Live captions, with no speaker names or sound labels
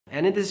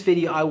And in this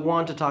video, I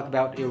want to talk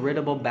about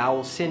Irritable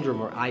Bowel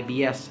Syndrome, or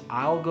IBS.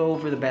 I'll go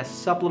over the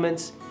best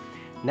supplements,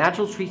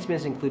 natural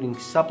treatments including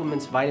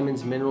supplements,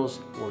 vitamins,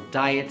 minerals, or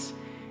diets.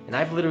 And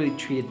I've literally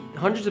treated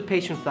hundreds of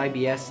patients with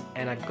IBS,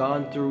 and I've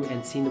gone through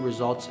and seen the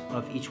results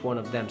of each one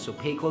of them. So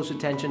pay close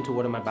attention to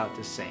what I'm about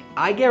to say.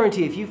 I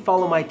guarantee if you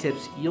follow my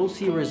tips, you'll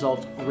see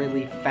results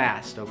really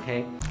fast,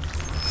 okay?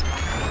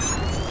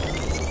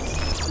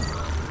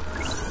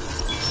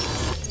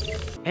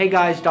 Hey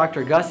guys,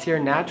 Dr. Gus here,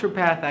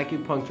 naturopath,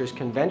 acupuncturist,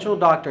 conventional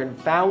doctor, and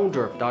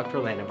founder of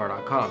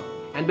drlandnavar.com.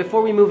 And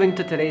before we move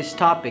into today's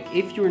topic,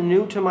 if you're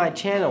new to my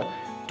channel,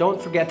 don't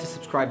forget to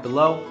subscribe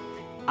below.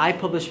 I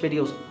publish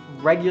videos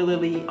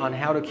regularly on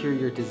how to cure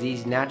your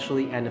disease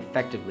naturally and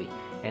effectively.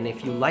 And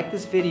if you like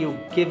this video,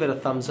 give it a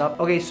thumbs up.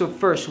 Okay, so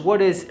first,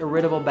 what is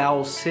Irritable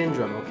Bowel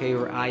Syndrome, okay,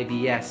 or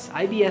IBS?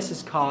 IBS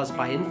is caused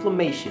by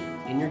inflammation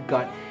in your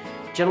gut.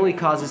 Generally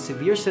causes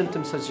severe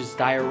symptoms such as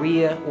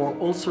diarrhea or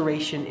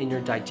ulceration in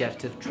your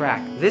digestive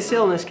tract. This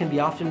illness can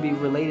often be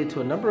related to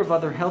a number of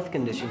other health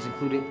conditions,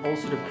 including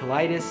ulcerative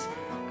colitis,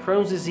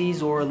 Crohn's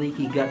disease, or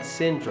leaky gut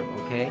syndrome,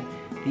 okay?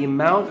 The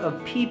amount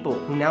of people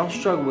who now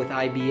struggle with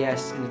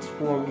IBS in its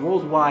form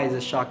worldwide is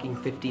a shocking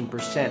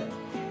 15%.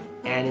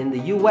 And in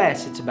the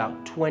US, it's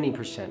about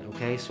 20%,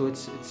 okay? So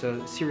it's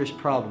a serious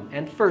problem.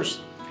 And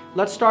first,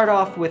 let's start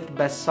off with the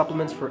best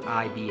supplements for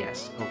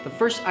IBS. The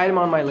first item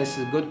on my list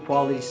is a good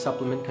quality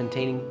supplement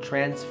containing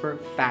transfer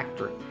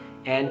factor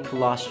and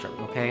colostrum,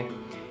 okay?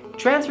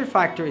 Transfer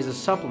factor is a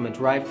supplement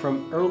derived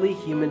from early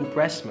human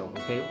breast milk,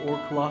 okay, or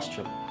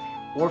colostrum,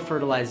 or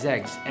fertilized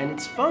eggs, and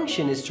its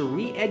function is to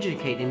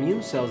re-educate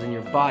immune cells in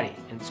your body,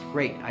 and it's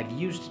great. I've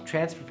used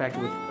transfer factor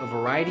with a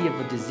variety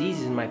of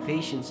diseases in my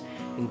patients,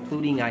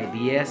 including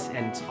IBS,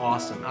 and it's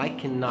awesome. I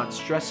cannot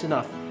stress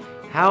enough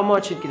how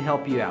much it can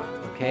help you out,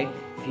 okay?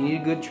 If you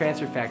need a good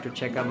transfer factor,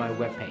 check out my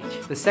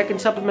webpage. The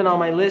second supplement on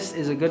my list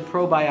is a good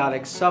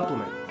probiotic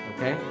supplement,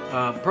 okay?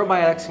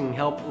 Probiotics can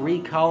help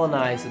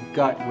recolonize the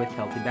gut with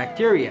healthy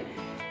bacteria,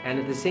 and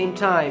at the same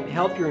time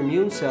help your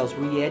immune cells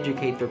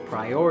re-educate their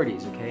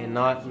priorities, okay, and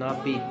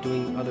not be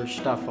doing other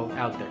stuff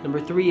out there. Number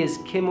 3 is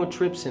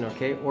chymotrypsin,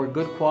 okay, or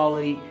good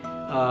quality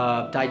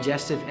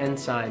digestive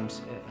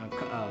enzymes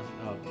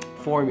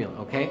formula,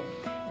 okay.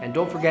 And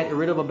don't forget,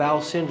 irritable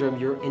bowel syndrome,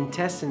 your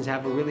intestines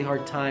have a really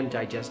hard time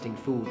digesting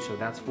food, so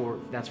that's for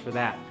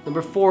that.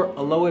 Number 4,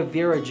 aloe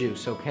vera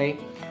juice, okay?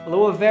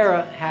 Aloe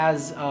vera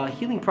has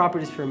healing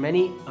properties for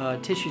many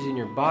tissues in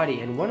your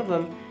body, and one of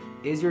them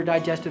is your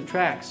digestive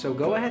tract. So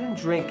go ahead and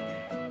drink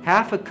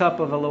half a cup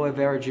of aloe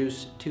vera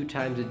juice 2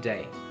 times a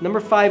day. Number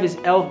 5 is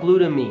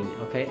L-glutamine,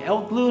 okay?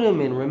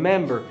 L-glutamine,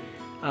 remember,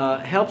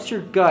 helps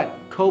your gut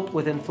cope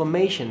with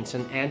inflammation. It's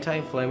an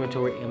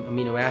anti-inflammatory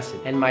amino acid.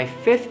 And my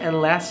 5th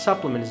and last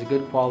supplement is a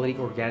good quality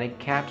organic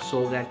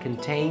capsule that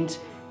contains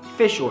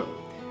fish oil,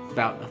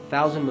 about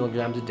 1,000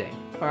 milligrams a day.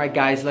 All right,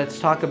 guys, let's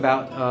talk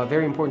about a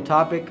very important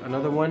topic,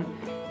 another one.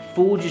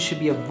 Foods you should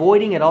be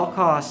avoiding at all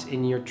costs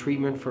in your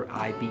treatment for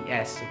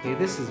IBS. Okay,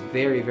 this is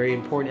very, very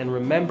important. And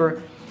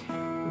remember,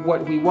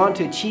 what we want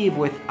to achieve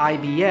with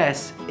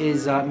IBS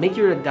is make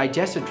your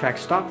digestive tract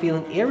stop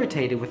feeling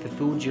irritated with the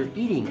foods you're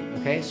eating.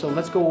 Okay, so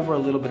let's go over a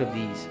little bit of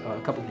these,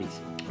 a couple of these.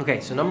 Okay,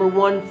 so number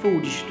 1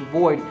 food you should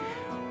avoid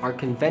are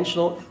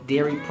conventional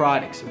dairy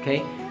products.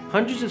 Okay,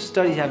 hundreds of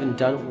studies have been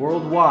done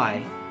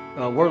worldwide,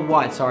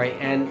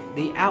 and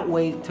they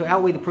outweigh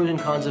the pros and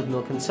cons of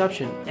milk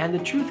consumption. And the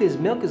truth is,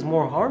 milk is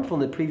more harmful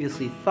than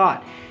previously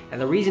thought. And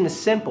the reason is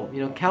simple.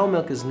 You know, cow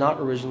milk is not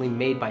originally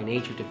made by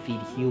nature to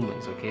feed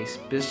humans, okay?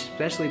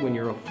 Especially when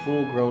you're a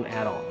full-grown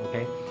adult,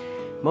 okay?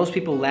 Most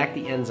people lack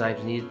the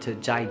enzymes needed to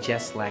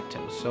digest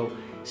lactose, so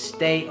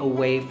stay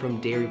away from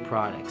dairy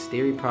products.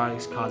 Dairy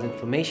products cause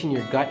inflammation in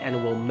your gut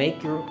and will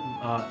make your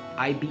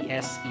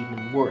IBS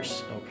even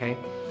worse, okay?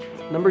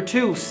 Number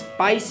 2,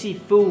 spicy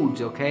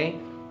foods, okay?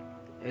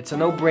 It's a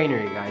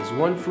no-brainer, you guys.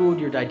 One food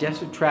your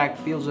digestive tract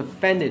feels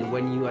offended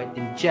when you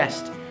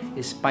ingest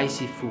is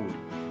spicy food.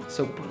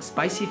 So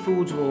spicy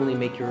foods will only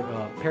make your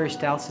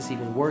peristalsis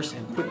even worse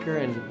and quicker,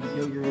 and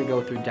you're going to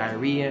go through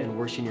diarrhea and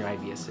worsen your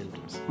IBS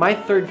symptoms. My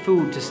 3rd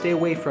food to stay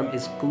away from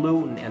is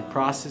gluten and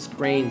processed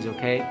grains,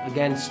 okay?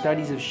 Again,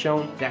 studies have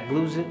shown that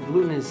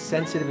gluten is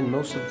sensitive in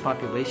most of the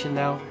population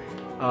now.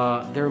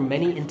 There are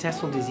many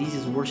intestinal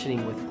diseases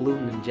worsening with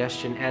gluten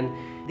ingestion, and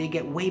they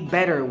get way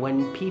better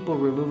when people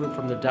remove it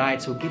from their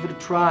diet, so give it a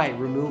try.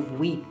 Remove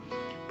wheat,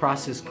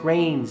 processed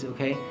grains,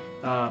 okay,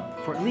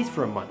 for at least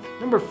for a month.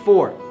 Number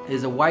 4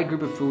 is a wide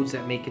group of foods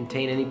that may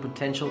contain any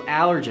potential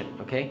allergen,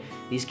 okay?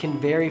 These can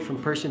vary from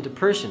person to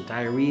person.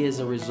 Diarrhea is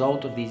a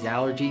result of these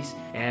allergies,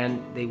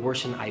 and they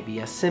worsen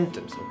IBS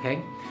symptoms,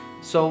 okay?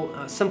 So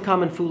some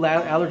common food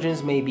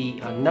allergens may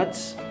be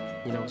nuts,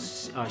 you know,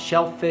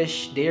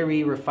 shellfish,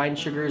 dairy, refined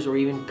sugars, or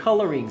even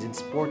colorings in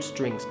sports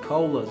drinks,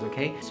 colas,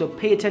 okay? So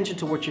pay attention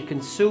to what you're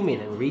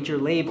consuming and read your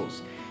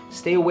labels.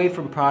 Stay away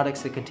from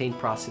products that contain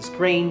processed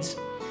grains,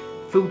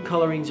 food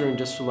colorings, or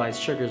industrialized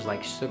sugars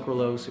like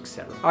sucralose,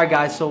 etc. Alright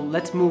guys, so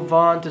let's move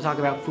on to talk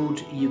about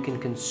foods you can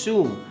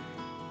consume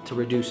to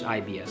reduce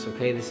IBS,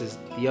 okay? This is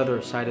the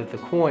other side of the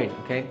coin,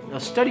 okay? A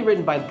study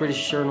written by the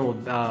British Journal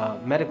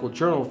Medical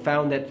Journal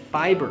found that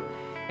fiber,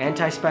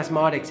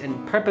 antispasmodics,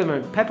 and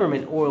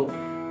peppermint oil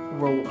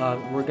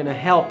were going to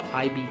help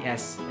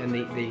IBS, and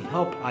they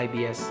help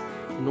IBS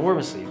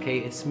enormously, okay?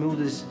 It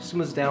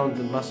smooths down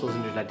the muscles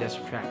in your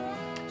digestive tract,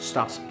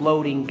 stops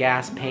bloating,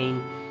 gas,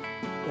 pain,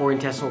 or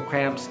intestinal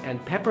cramps,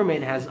 and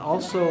peppermint has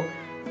also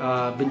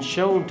been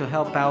shown to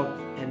help out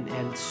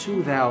and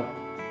soothe out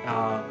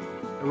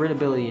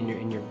irritability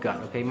in your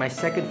gut, okay? My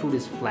second food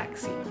is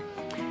flaxseed.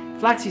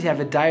 Flax seeds have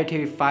the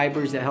dietary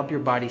fibers that help your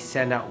body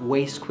send out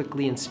waste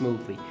quickly and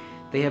smoothly.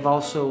 They have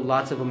also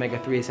lots of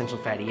omega-3 essential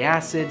fatty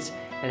acids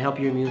and help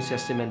your immune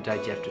system and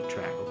digestive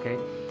tract, okay?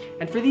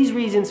 And for these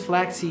reasons,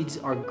 flax seeds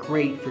are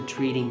great for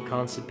treating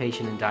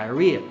constipation and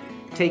diarrhea.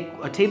 Take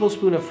a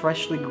tablespoon of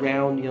freshly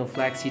ground,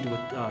 flax seeds with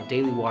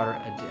daily water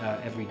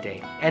every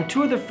day. And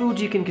two other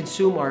foods you can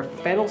consume are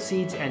fennel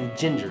seeds and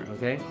ginger,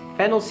 okay?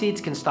 Fennel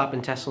seeds can stop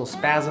intestinal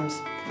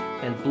spasms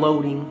and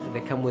bloating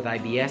that come with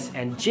IBS,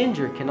 and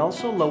ginger can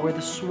also lower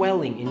the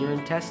swelling in your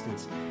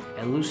intestines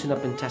and loosen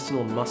up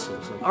intestinal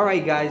muscles. All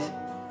right, guys,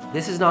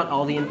 this is not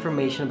all the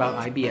information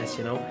about IBS,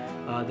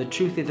 The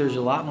truth is there's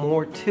a lot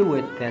more to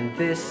it than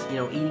this,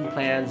 eating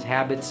plans,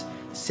 habits,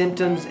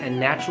 symptoms, and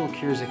natural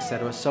cures,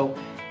 etc. So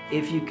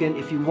if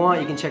you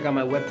want, you can check out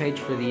my webpage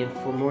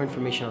for more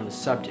information on the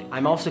subject.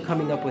 I'm also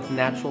coming up with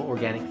natural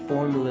organic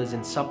formulas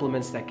and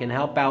supplements that can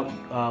help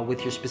out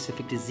with your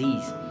specific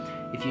disease.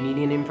 If you need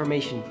any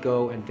information,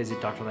 go and visit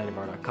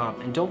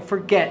drlandavar.com. And don't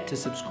forget to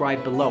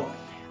subscribe below.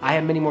 I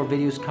have many more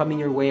videos coming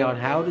your way on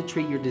how to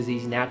treat your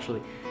disease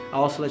naturally.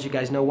 I'll also let you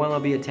guys know when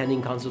I'll be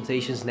attending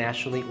consultations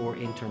nationally or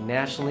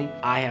internationally.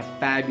 I have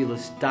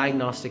fabulous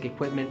diagnostic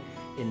equipment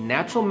in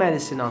natural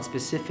medicine on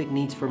specific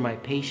needs for my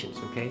patients,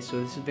 okay? So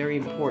this is very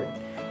important.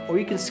 Or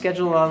you can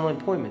schedule an online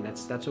appointment,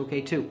 that's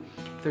okay too.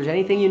 If there's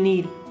anything you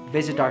need,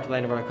 visit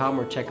drlandavar.com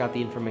or check out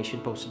the information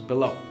posted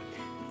below.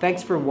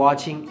 Thanks for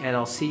watching, and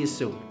I'll see you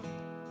soon.